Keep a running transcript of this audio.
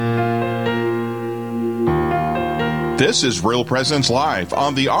This is Real Presence Live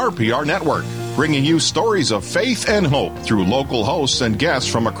on the RPR Network, bringing you stories of faith and hope through local hosts and guests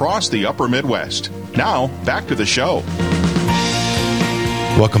from across the upper Midwest. Now, back to the show.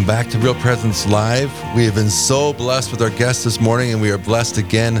 Welcome back to Real Presence Live. We have been so blessed with our guest this morning, and we are blessed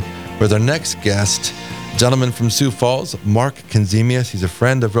again with our next guest, gentleman from Sioux Falls, Mark Kenzemius. He's a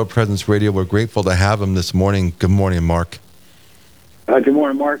friend of Real Presence Radio. We're grateful to have him this morning. Good morning, Mark. Good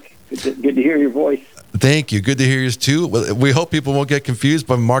morning, Mark. Good to hear your voice. Thank you. Good to hear yours, too. We hope people won't get confused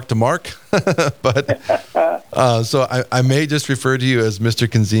by Mark to Mark. But so I may just refer to you as Mr.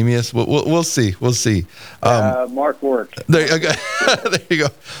 Kenzemius. We'll see. We'll see. Mark works. There you go.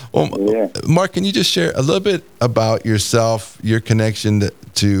 Well, yeah. Mark, can you just share a little bit about yourself, your connection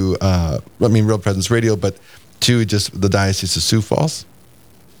to, Real Presence Radio, but to just the Diocese of Sioux Falls?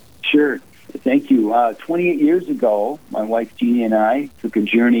 Sure. Thank you. 28 years ago, my wife Jeannie and I took a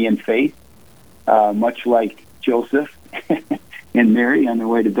journey in faith, much like Joseph and Mary on their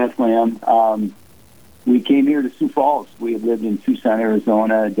way to Bethlehem. We came here to Sioux Falls. We had lived in Tucson,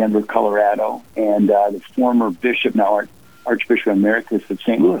 Arizona, Denver, Colorado, and the former bishop, now Archbishop Emeritus of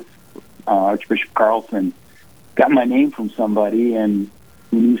St. Louis, Archbishop Carlson, got my name from somebody and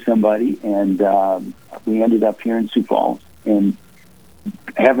who knew somebody, and we ended up here in Sioux Falls, and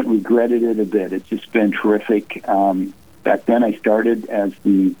haven't regretted it a bit. It's just been terrific. Back then, I started as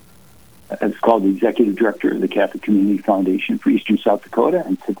it's called the Executive Director of the Catholic Community Foundation for Eastern South Dakota,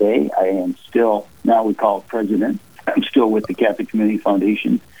 and today I am still, now we call it President. I'm still with the Catholic Community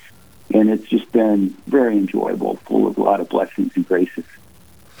Foundation, and it's just been very enjoyable, full of a lot of blessings and graces.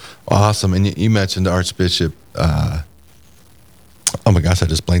 Awesome. And you mentioned Archbishop, oh my gosh, I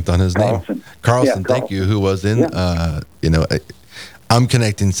just blanked on his name. Carlson, thank you, who was in, I'm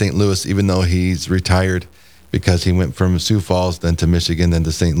connecting St. Louis, even though he's retired, because he went from Sioux Falls, then to Michigan, then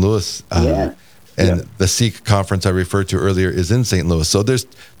to St. Louis. The Sikh conference I referred to earlier is in St. Louis. So there's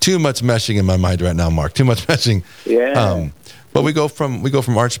too much meshing in my mind right now, Mark. Too much meshing. Yeah. But we go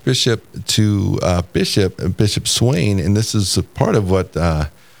from Archbishop to Bishop Swain, and this is a part of what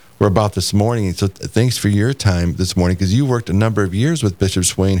we're about this morning. So thanks for your time this morning, because you worked a number of years with Bishop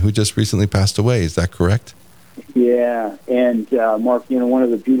Swain, who just recently passed away. Is that correct? Yeah, and Mark, one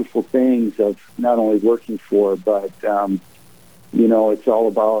of the beautiful things of not only working for, but it's all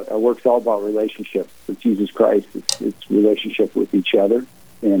about our work's all about relationship with Jesus Christ. It's relationship with each other,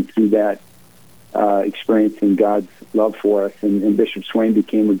 and through that, experiencing God's love for us. And Bishop Swain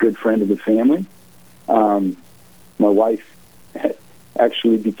became a good friend of the family. My wife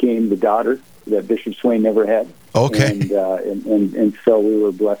actually became the daughter that Bishop Swain never had. Okay, and so we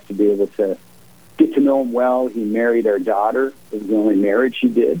were blessed to be able to get to know him well. He married our daughter. It was the only marriage he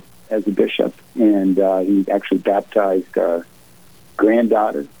did as a bishop, and he actually baptized our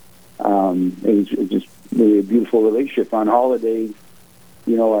granddaughter. It was just really a beautiful relationship. On holidays,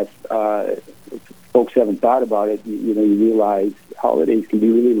 if folks haven't thought about it, you realize holidays can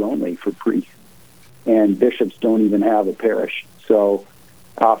be really lonely for priests, and bishops don't even have a parish. So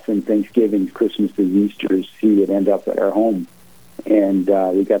often Thanksgivings, Christmases, Easters, he would end up at our home. And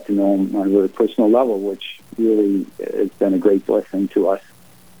we got to know him on a really personal level, which really has been a great blessing to us.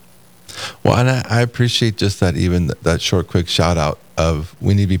 Well, and I appreciate just that, even that short, quick shout out of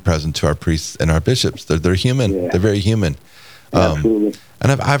we need to be present to our priests and our bishops. They're human. Yeah. They're very human. Absolutely.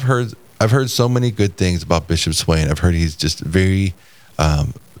 And I've heard so many good things about Bishop Swain. I've heard he's just very,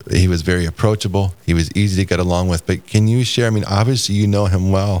 he was very approachable. He was easy to get along with. But can you share? I mean, obviously you know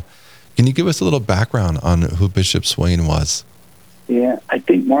him well. Can you give us a little background on who Bishop Swain was? Yeah, I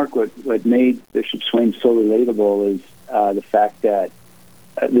think, Mark, what made Bishop Swain so relatable is the fact that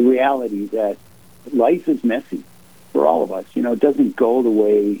the reality that life is messy for all of us. It doesn't go the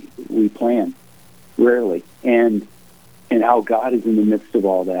way we plan, rarely, and how God is in the midst of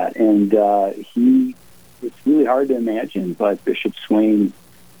all that. And it's really hard to imagine, but Bishop Swain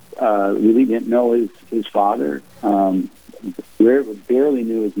really didn't know his father, barely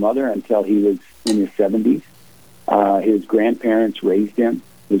knew his mother until he was in his 70s. His grandparents raised him.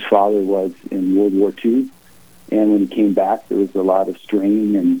 His father was in World War II, and when he came back, there was a lot of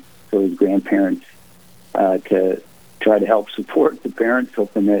strain, and so his grandparents to try to help support the parents,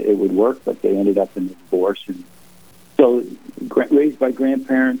 hoping that it would work, but they ended up in a divorce. And so raised by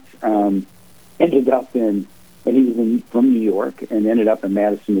grandparents, ended up and he was from New York, and ended up in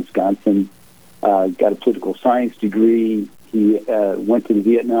Madison, Wisconsin, got a political science degree. He went to the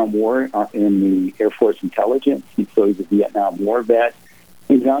Vietnam War in the Air Force Intelligence, so he's a Vietnam War vet.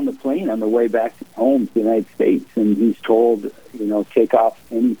 He's on the plane on the way back home to the United States, and he's told, take off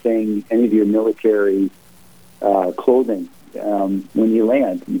any of your military clothing when you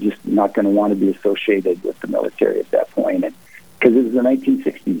land. You're just not going to want to be associated with the military at that point. Because it was the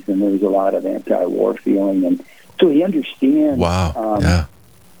 1960s, and there was a lot of anti-war feeling. And so he understands the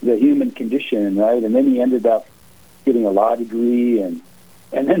human condition, right? And then he ended up getting a law degree, and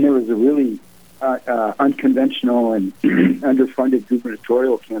then there was a really unconventional and underfunded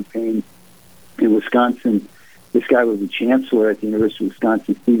gubernatorial campaign in Wisconsin. This guy was a chancellor at the University of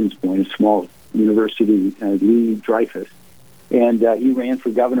Wisconsin-Stevens Point, a small university, Lee Dreyfus, and he ran for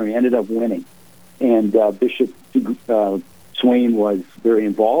governor. He ended up winning, and Bishop Swain was very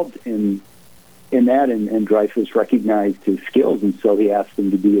involved in that, and Dreyfus recognized his skills, and so he asked him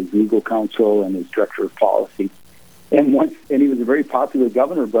to be his legal counsel and his director of policy. And he was a very popular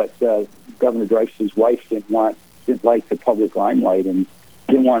governor, but Governor Dreyfus's wife didn't like the public limelight and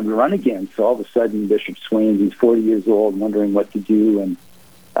didn't want him to run again. So all of a sudden, Bishop Swain, he's 40 years old, wondering what to do,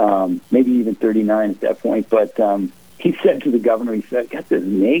 and maybe even 39 at that point. But he said to the governor, he said, "I got this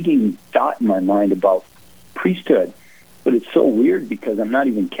nagging thought in my mind about priesthood, but it's so weird because I'm not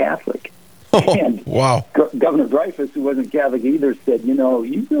even Catholic." Oh, and wow. Governor Dreyfus, who wasn't Catholic either, said,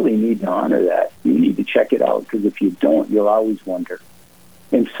 you really need to honor that. You need to check it out, because if you don't, you'll always wonder.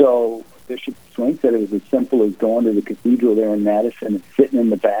 And so Bishop Swain said it was as simple as going to the cathedral there in Madison and sitting in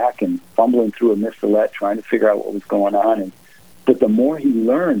the back and fumbling through a missalette, trying to figure out what was going on. But the more he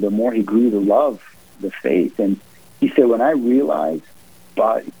learned, the more he grew to love the faith. And he said, when I realized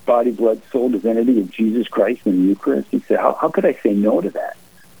body, blood, soul, divinity of Jesus Christ in the Eucharist, he said, how could I say no to that?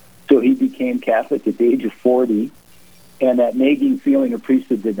 So he became Catholic at the age of 40, and that nagging feeling of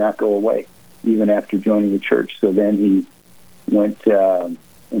priesthood did not go away, even after joining the church. So then he went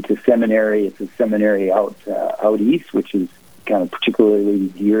into seminary. It's a seminary out east, which is kind of particularly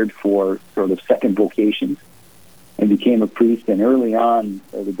geared for sort of second vocations, and became a priest. And early on,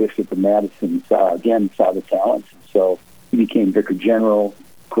 the Bishop of Madison saw the talents. So he became vicar general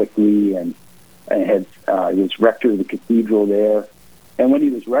quickly, and he was rector of the cathedral there. And when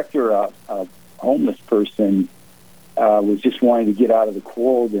he was rector, a homeless person was just wanting to get out of the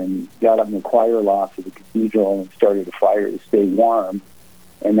cold and got up in the choir loft of the cathedral and started a fire to stay warm.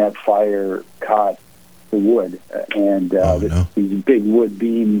 And that fire caught the wood. And these big wood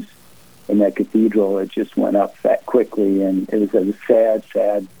beams in that cathedral, it just went up quickly. And it was a sad,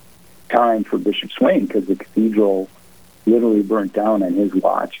 sad time for Bishop Swain, because the cathedral literally burnt down on his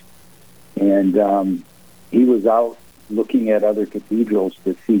watch. And he was out looking at other cathedrals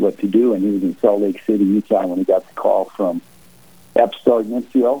to see what to do, and he was in Salt Lake City, Utah, when he got the call from Apostolic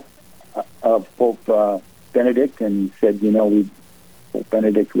Nuncio of Pope Benedict, and said, Pope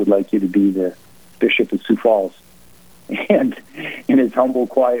Benedict would like you to be the Bishop of Sioux Falls. And in his humble,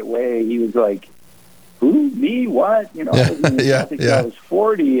 quiet way, he was like, "Who? Me? What? I was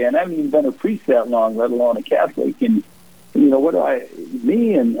 40, and I haven't even been a priest that long, let alone a Catholic. And what do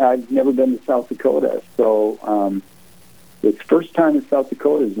me? And I've never been to South Dakota, so." His first time in South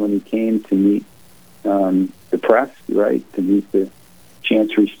Dakota is when he came to meet the press, right? To meet the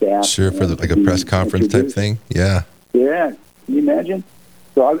Chancery staff. Sure, for a press conference type thing. Yeah. Yeah. Can you imagine?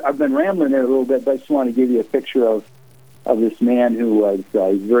 So I've been rambling there a little bit, but I just want to give you a picture of this man who was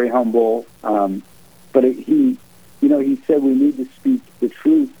very humble. But he said we need to speak the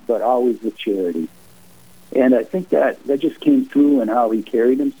truth, but always with charity. And I think that just came through in how he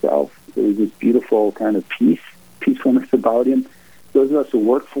carried himself. There was this beautiful kind of peacefulness about him. Those of us who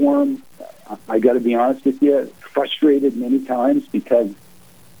work for him, I got to be honest with you, frustrated many times because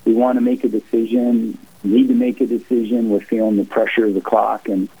we want to make a decision, need to make a decision. We're feeling the pressure of the clock.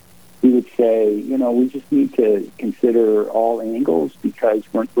 And he would say, we just need to consider all angles, because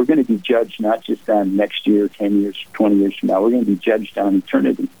we're going to be judged not just on next year, 10 years, 20 years from now. We're going to be judged on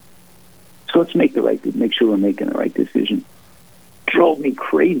eternity. So let's make sure we're making the right decision. Drove me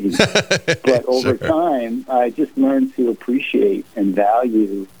crazy. But over time, I just learned to appreciate and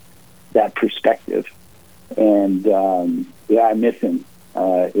value that perspective. And, I miss him.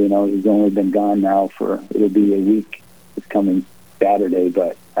 He's only been gone now it'll be a week this coming Saturday,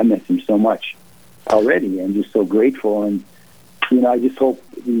 but I miss him so much already, and just so grateful. And, I just hope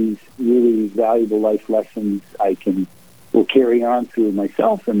these really valuable life lessons will carry on through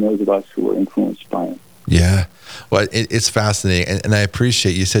myself and those of us who are influenced by him. Yeah. Well, it's fascinating, and I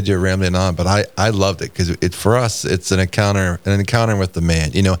appreciate you said you're rambling on, but I loved it, because for us it's an encounter with the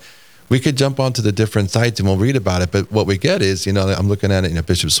man. We could jump onto the different sites and we'll read about it, but what we get is, I'm looking at it.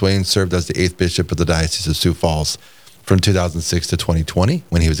 Bishop Swain served as the 8th bishop of the Diocese of Sioux Falls from 2006 to 2020,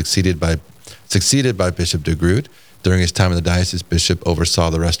 when he was succeeded by Bishop DeGroot. During his time in the diocese, Bishop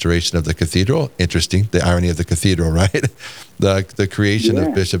oversaw the restoration of the cathedral. Interesting, the irony of the cathedral, right? The creation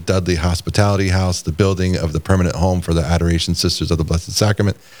of Bishop Dudley Hospitality House, the building of the permanent home for the Adoration Sisters of the Blessed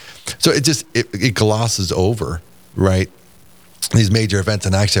Sacrament. So it glosses over, right, these major events.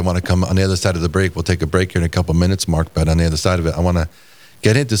 And actually, I want to come on the other side of the break. We'll take a break here in a couple minutes, Mark, but on the other side of it, I want to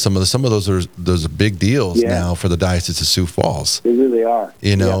get into some of those big deals now for the Diocese of Sioux Falls. They really are.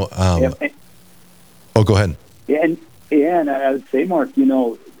 You know, go ahead. Yeah, and I would say, Mark, you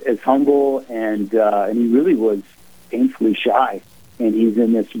know, as humble and he really was painfully shy, and he's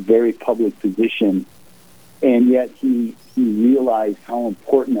in this very public position, and yet he realized how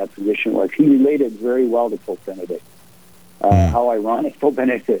important that position was. He related very well to Pope Benedict. How ironic, Pope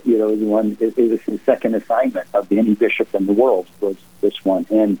Benedict, you know, it was his second assignment of any bishop in the world was this one,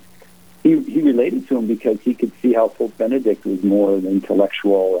 and he related to him because he could see how Pope Benedict was more an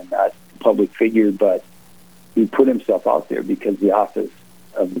intellectual and not a public figure, but he put himself out there because the office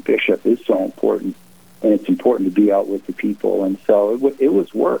of the bishop is so important, and it's important to be out with the people. And so it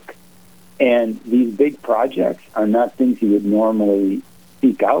was work. And these big projects are not things he would normally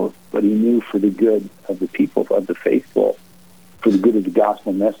speak out, but he knew for the good of the people, of the faithful, for the good of the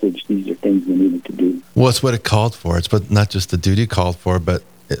gospel message, these are things we needed to do. Well, it's what it called for. It's but not just the duty called for, but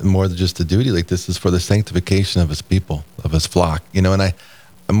more than just the duty. Like, this is for the sanctification of his people, of his flock. You know, and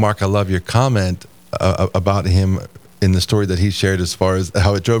Mark, I love your comment about him in the story that he shared as far as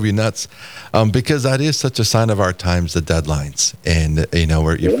how it drove you nuts, because that is such a sign of our times, the deadlines, and you know,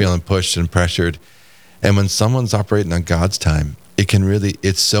 where you're feeling pushed and pressured, and when someone's operating on God's time,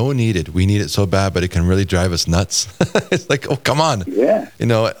 it's so needed. We need it so bad, but it can really drive us nuts. It's like, oh, come on, you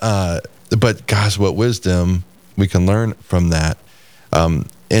know. But gosh, what wisdom we can learn from that, and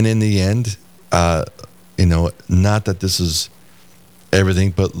in the end, you know, not that this is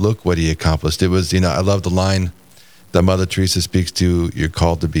everything, but look what he accomplished. It was, you know, I love the line that Mother Teresa speaks to, you're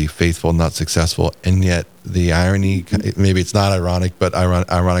called to be faithful, not successful. And yet the irony, maybe it's not ironic, but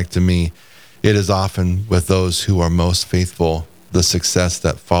ironic to me, it is often with those who are most faithful, the success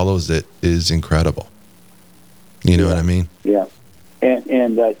that follows it is incredible. You know what I mean? Yeah.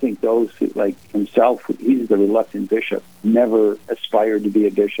 And I think those who, like himself, he's the reluctant bishop, never aspired to be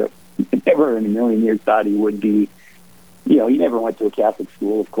a bishop, never in a million years thought he would be. You know, he never went to a Catholic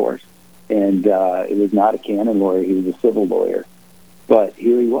school, of course, and it was not a canon lawyer. He was a civil lawyer, but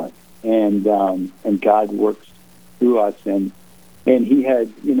here he was, and God works through us, and he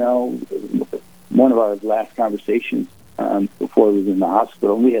had, you know, one of our last conversations before he was in the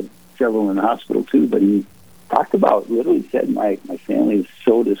hospital. We had several in the hospital too, but he talked about, literally said, my family is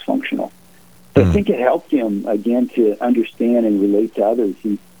so dysfunctional. So I think it helped him again to understand and relate to others.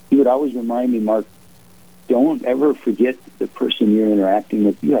 He would always remind me, Mark, don't ever forget the person you're interacting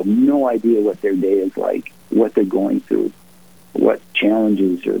with. You have no idea what their day is like, what they're going through, what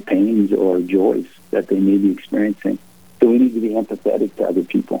challenges or pains or joys that they may be experiencing. So we need to be empathetic to other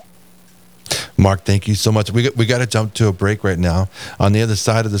people. Mark, thank you so much. We got to jump to a break right now. On the other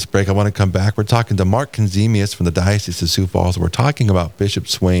side of this break, I want to come back. We're talking to Mark Konzemius from the Diocese of Sioux Falls. We're talking about Bishop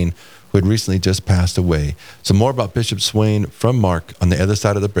Swain, who had recently just passed away. So more about Bishop Swain from Mark on the other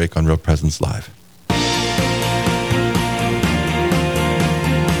side of the break on Real Presence Live.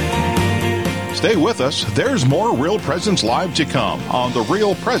 Stay with us. There's more Real Presence Live to come on the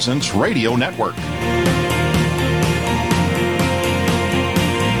Real Presence Radio Network.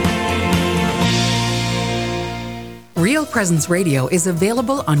 Real Presence Radio is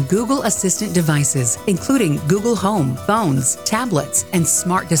available on Google Assistant devices, including Google Home, phones, tablets, and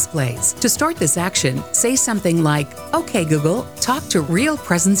smart displays. To start this action, say something like, "Okay, Google, talk to Real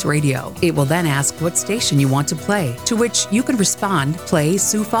Presence Radio." It will then ask what station you want to play, to which you can respond, "Play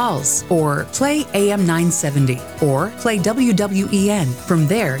Sioux Falls," or "Play AM 970," or "Play WWEN." From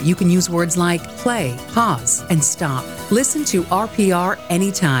there, you can use words like play, pause, and stop. Listen to RPR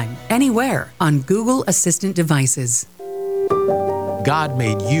anytime, anywhere on Google Assistant devices. God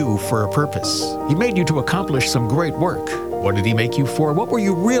made you for a purpose. He made you to accomplish some great work. What did He make you for? What were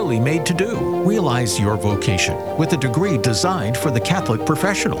you really made to do? Realize your vocation with a degree designed for the Catholic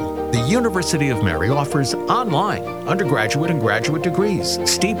professional. The University of Mary offers online undergraduate and graduate degrees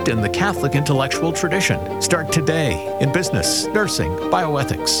steeped in the Catholic intellectual tradition. Start today in business, nursing,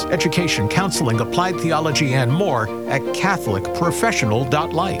 bioethics, education, counseling, applied theology, and more at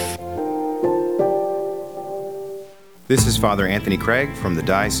catholicprofessional.life. This is Father Anthony Craig from the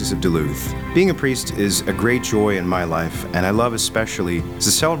Diocese of Duluth. Being a priest is a great joy in my life, and I love especially the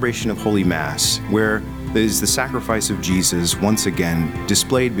celebration of Holy Mass, where there is the sacrifice of Jesus once again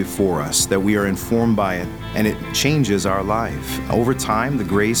displayed before us, that we are informed by it, and it changes our life. Over time, the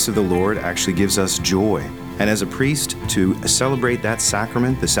grace of the Lord actually gives us joy, and as a priest to celebrate that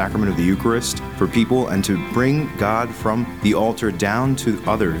sacrament, the sacrament of the Eucharist, for people, and to bring God from the altar down to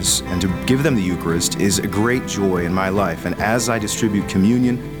others and to give them the Eucharist is a great joy in my life. And as I distribute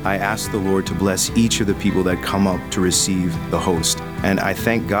communion, I ask the Lord to bless each of the people that come up to receive the host. And I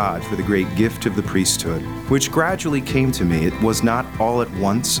thank God for the great gift of the priesthood, which gradually came to me. It was not all at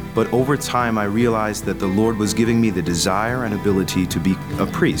once, but over time I realized that the Lord was giving me the desire and ability to be a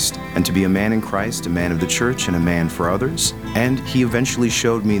priest and to be a man in Christ, a man of the church, and a man for others. And He eventually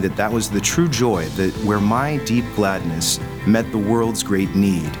showed me that that was the true joy, that where my deep gladness met the world's great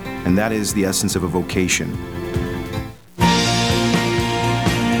need, and that is the essence of a vocation.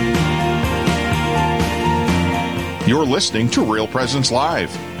 You're listening to Real Presence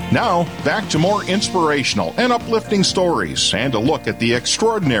Live. Now, back to more inspirational and uplifting stories and a look at the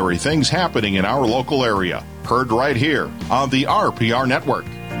extraordinary things happening in our local area. Heard right here on the RPR Network.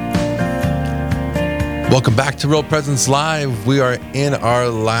 Welcome back to Real Presence Live. We are in our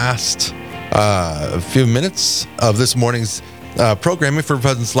last few minutes of this morning's programming for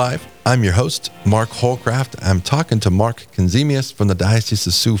Presence Live. I'm your host, Mark Holcraft. I'm talking to Mark Konzemius from the Diocese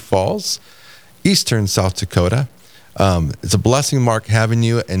of Sioux Falls, Eastern South Dakota. It's a blessing, Mark, having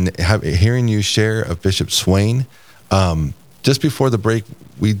you and hearing you share of Bishop Swain. Just before the break,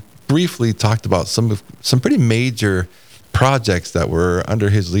 we briefly talked about some pretty major projects that were under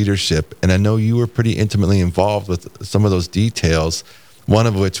his leadership, and I know you were pretty intimately involved with some of those details, one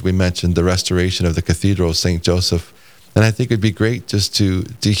of which we mentioned, the restoration of the Cathedral of St. Joseph. And I think it'd be great just to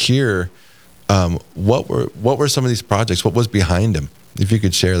hear what were some of these projects, what was behind them. If you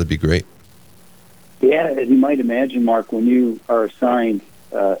could share, that'd be great. Yeah, as you might imagine, Mark, when you are assigned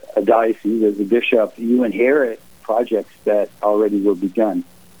a diocese as a bishop, you inherit projects that already were begun.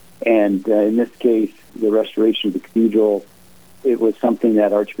 And in this case, the restoration of the cathedral, it was something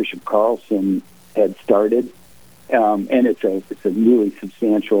that Archbishop Carlson had started. And it's a really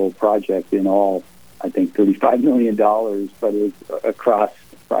substantial project in all, I think, $35 million, but it's across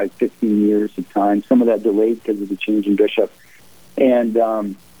probably 15 years of time. Some of that delayed because of the change in bishop. And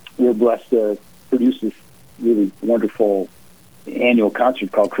we're blessed to produce this really wonderful annual concert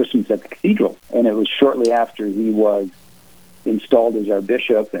called Christmas at the Cathedral. And it was shortly after he was installed as our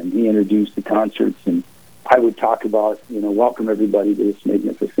bishop, and he introduced the concerts. And I would talk about, welcome everybody to this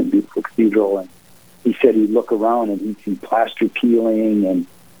magnificent, beautiful cathedral. And he said he'd look around and he'd see plaster peeling, and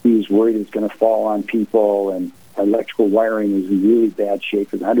he was worried it was going to fall on people. And our electrical wiring was in really bad shape.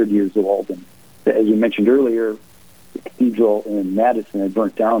 It was 100 years old. And as we mentioned earlier, the cathedral in Madison had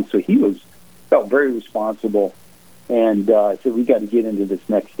burnt down. So he felt very responsible, and said we got to get into this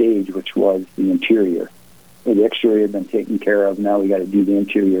next stage, which was the interior. And the exterior had been taken care of. Now we got to do the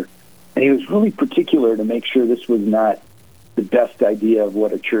interior. And he was really particular to make sure this was not the best idea of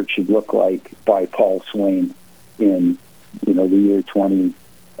what a church should look like by Paul Swain in the year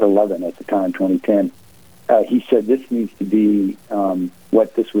 2011 at the time, 2010. He said this needs to be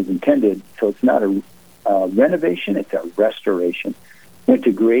what this was intended. So it's not a renovation; it's a restoration. Went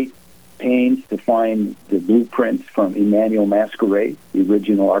to great pains to find the blueprints from Emmanuel Masquerade, the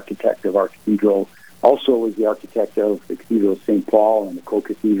original architect of our cathedral. Also was the architect of the Cathedral of St. Paul and the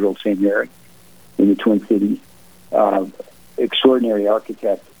Co-Cathedral of St. Mary in the Twin Cities. Extraordinary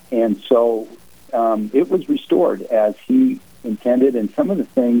architect. And so it was restored as he intended, and some of the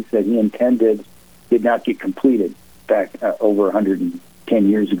things that he intended did not get completed back over 110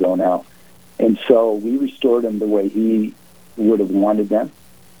 years ago now. And so we restored them the way he would have wanted them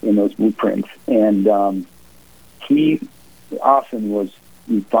in those blueprints. And he often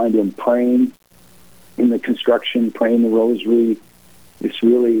you'd find him praying in the construction, praying the rosary, just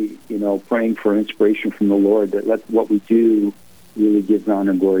really, praying for inspiration from the Lord, that what we do really gives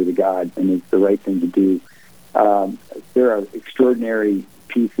honor and glory to God, and it's the right thing to do. There are extraordinary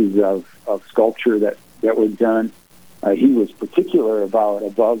pieces of sculpture that were done. He was particular about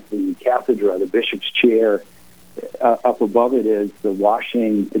above the cathedra, the bishop's chair. Up above it is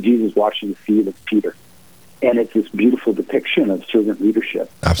Jesus washing the feet of Peter. And it's this beautiful depiction of servant leadership.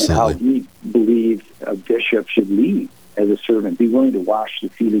 Absolutely. And how he believes a bishop should lead as a servant, be willing to wash the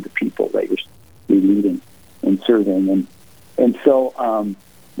feet of the people that you're leading and serving. And so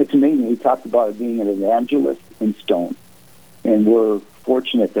it's amazing. He talked about it being an evangelist in stone. And we're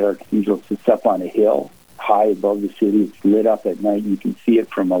fortunate that our cathedral sits up on a hill high above the city. It's lit up at night. You can see it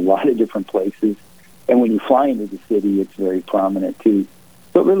from a lot of different places. And when you fly into the city, it's very prominent, too.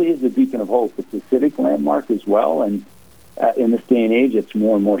 So it really is a beacon of hope. It's a civic landmark as well. And in this day and age, it's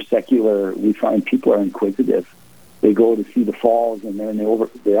more and more secular. We find people are inquisitive. They go to see the falls, and then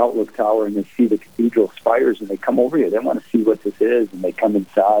the outlook tower, and they see the cathedral spires, and they come over here. They want to see what this is, and they come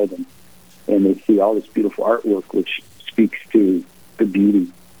inside. and they see all this beautiful artwork, which speaks to the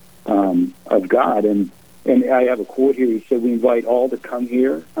beauty of God. And I have a quote here. He said, "We invite all to come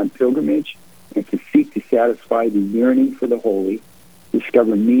here on pilgrimage and to seek to satisfy the yearning for the holy,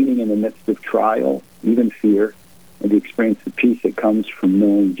 discover meaning in the midst of trial, even fear, and to experience the peace that comes from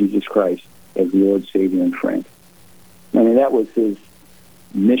knowing Jesus Christ as Lord, Savior, and friend." I mean, that was his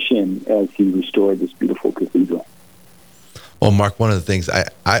mission as he restored this beautiful cathedral. Well, Mark, one of the things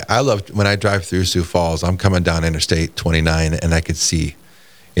I love when I drive through Sioux Falls, I'm coming down Interstate 29, and I could see,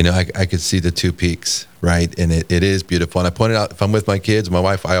 I could see the two peaks, right? And it is beautiful. And I pointed out, if I'm with my kids, my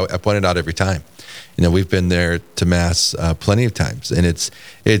wife, I point it out every time. We've been there to Mass plenty of times, and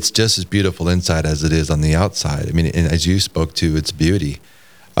it's just as beautiful inside as it is on the outside. I mean, and as you spoke to, its beauty,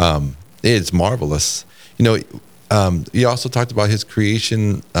 it's marvelous. You also talked about his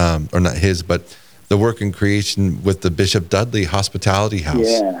creation, or not his, but the work in creation with the Bishop Dudley Hospitality House.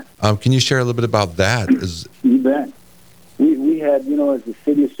 Yeah. Can you share a little bit about that? You bet. We had, as the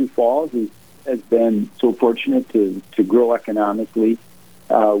city of Sioux Falls has been so fortunate to grow economically,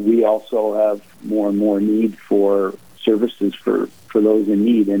 we also have more and more need for services for those in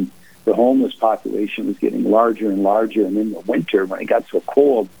need. And the homeless population was getting larger and larger. And in the winter, when it got so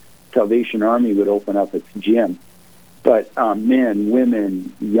cold, Salvation Army would open up its gym. But men,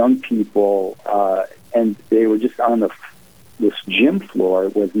 women, young people, and they were just on this gym floor.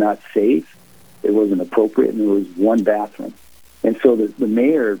 It was not safe. It wasn't appropriate, and there was one bathroom. And so the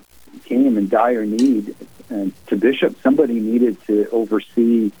mayor came in dire need, and to Bishop, somebody needed to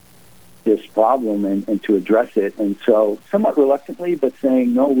oversee this problem and to address it. And so, somewhat reluctantly, but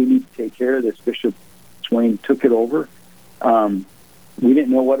saying, no, we need to take care of this, Bishop Swain took it over. We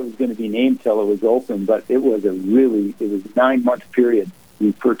didn't know what it was going to be named till it was open, but it was a 9-month period.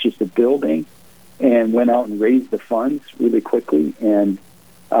 We purchased a building and went out and raised the funds really quickly and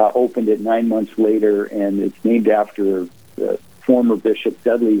opened it 9 months later. And it's named after the former Bishop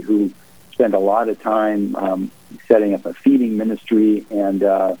Dudley, who spent a lot of time setting up a feeding ministry and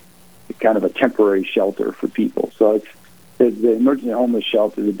kind of a temporary shelter for people. So it's the emergency homeless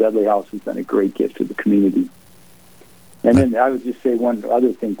shelter, the Dudley House, has been a great gift to the community. And then I would just say one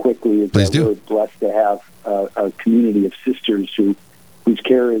other thing quickly is that we're blessed to have a community of sisters whose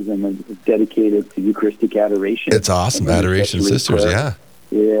charism is dedicated to Eucharistic adoration. It's awesome, Adoration Sisters, prayer.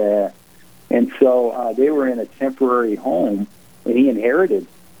 Yeah. And so they were in a temporary home, and he inherited,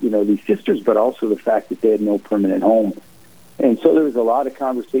 these sisters, but also the fact that they had no permanent home. And so there was a lot of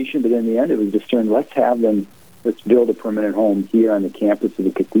conversation, but in the end it was discerned, let's build a permanent home here on the campus of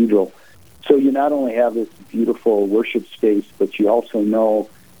the cathedral. So you not only have this beautiful worship space, but you also know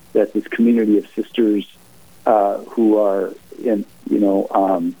that this community of sisters who are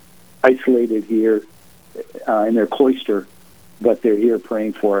isolated here in their cloister, but they're here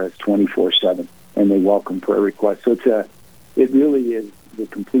praying for us 24/7, and they welcome prayer requests. So it really is the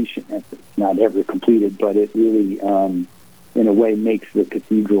completion. It's not ever completed, but it really, in a way, makes the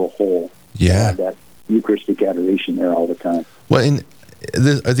cathedral whole. Yeah, that Eucharistic adoration there all the time. Well,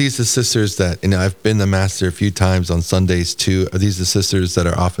 are these the sisters that, I've been to Mass there a few times on Sundays too. Are these the sisters that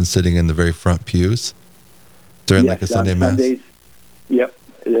are often sitting in the very front pews during like a Sunday Mass? Sundays, yep.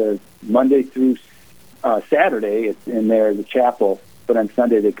 Monday through Saturday, it's in there, the chapel. But on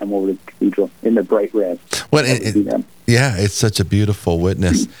Sunday, they come over to the cathedral in the bright red. Well, yeah, it's such a beautiful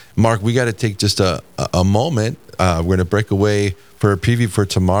witness. Mark, we got to take just a moment. We're going to break away for a preview for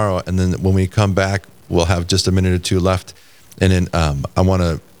tomorrow. And then when we come back, we'll have just a minute or two left. And then we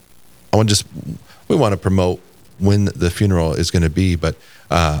want to promote when the funeral is going to be, but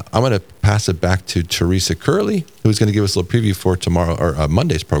I'm going to pass it back to Teresa Curley, who's going to give us a little preview for tomorrow or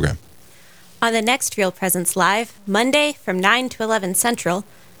Monday's program. On the next Real Presence Live, Monday from 9 to 11 Central,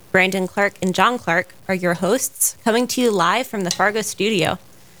 Brandon Clark and John Clark are your hosts, coming to you live from the Fargo studio.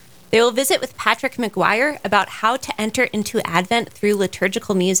 They will visit with Patrick McGuire about how to enter into Advent through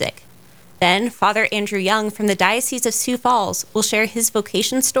liturgical music. Then, Father Andrew Young from the Diocese of Sioux Falls will share his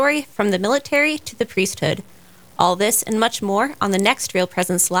vocation story from the military to the priesthood. All this and much more on the next Real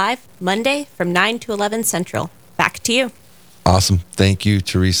Presence Live, Monday from 9 to 11 Central. Back to you. Awesome. Thank you,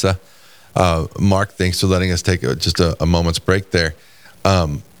 Teresa. Mark, thanks for letting us take just a moment's break there.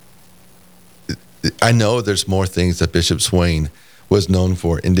 I know there's more things that Bishop Swain was known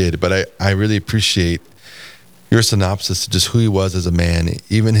for and did, but I really appreciate your synopsis of just who he was as a man,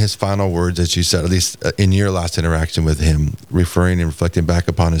 even his final words, as you said, at least in your last interaction with him, referring and reflecting back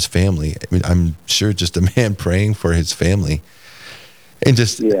upon his family. I mean, I'm sure just a man praying for his family. And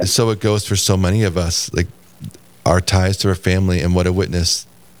just so it goes for so many of us, like our ties to our family and what a witness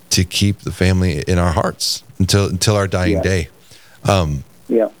to keep the family in our hearts until our dying day.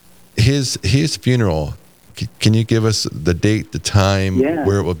 his funeral, can you give us the date, the time,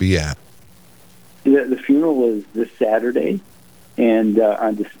 where it will be at? The funeral is this Saturday, and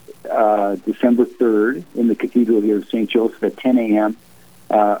on December 3rd in the Cathedral here of St. Joseph at 10 a.m.,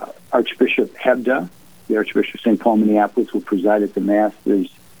 Archbishop Hebda, the Archbishop of St. Paul, Minneapolis, will preside at the Mass.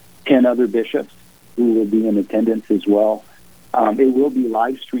 There's 10 other bishops who will be in attendance as well. It will be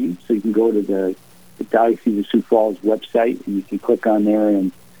live streamed, so you can go to the Diocese of Sioux Falls website, and you can click on there,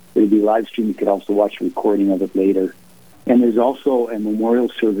 and it'll be live streamed. You could also watch a recording of it later. And there's also a memorial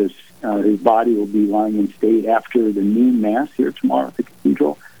service. His body will be lying in state after the noon Mass here tomorrow at the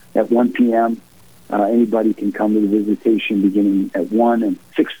Cathedral at 1 p.m. Anybody can come to the visitation beginning at 1, and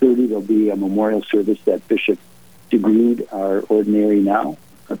 6:30 there'll be a memorial service that Bishop DeGrood, our ordinary now,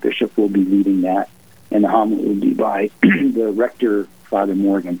 a bishop, will be leading that, and the homily will be by the rector, Father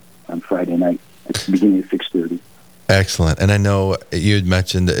Morgan, on Friday night at the beginning of 6:30. Excellent. And I know you had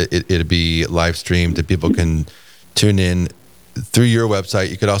mentioned it'd be live streamed, that people can tune in through your website.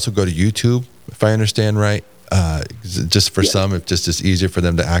 You could also go to YouTube, if I understand right. Just for some, if just it's easier for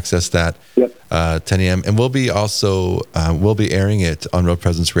them to access that. 10 a.m. And we'll be airing it on Real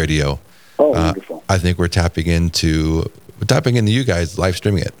Presence Radio. Oh, wonderful. I think we're tapping into you guys, live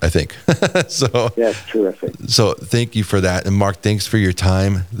streaming it, I think. So that's terrific. So thank you for that. And Mark, thanks for your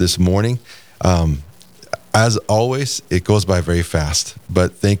time this morning. As always, it goes by very fast,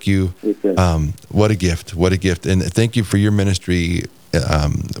 but thank you. What a gift. And thank you for your ministry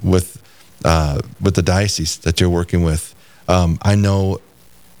with the diocese that you're working with. I know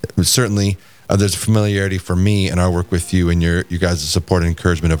certainly there's a familiarity for me and our work with you and your guys' support and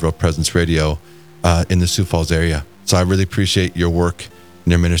encouragement of Real Presence Radio in the Sioux Falls area. So I really appreciate your work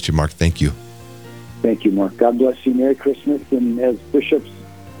and your ministry, Mark. Thank you. Thank you, Mark. God bless you. Merry Christmas. And as Bishop's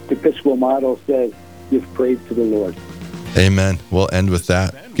Episcopal motto says, give praise to the Lord. Amen. We'll end with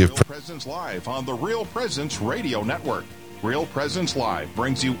that. Real Presence Live on the Real Presence Radio Network. Real Presence Live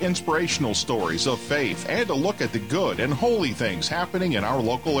brings you inspirational stories of faith and a look at the good and holy things happening in our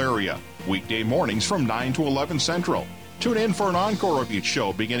local area. Weekday mornings from 9 to 11 Central. Tune in for an encore of each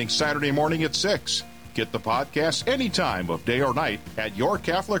show beginning Saturday morning at 6. Get the podcast any time of day or night at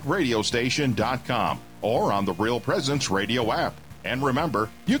yourcatholicradiostation.com or on the Real Presence Radio app. And remember,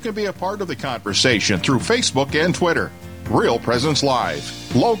 you can be a part of the conversation through Facebook and Twitter. Real Presence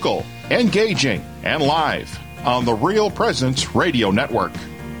Live. Local, engaging, and live on the Real Presence Radio Network.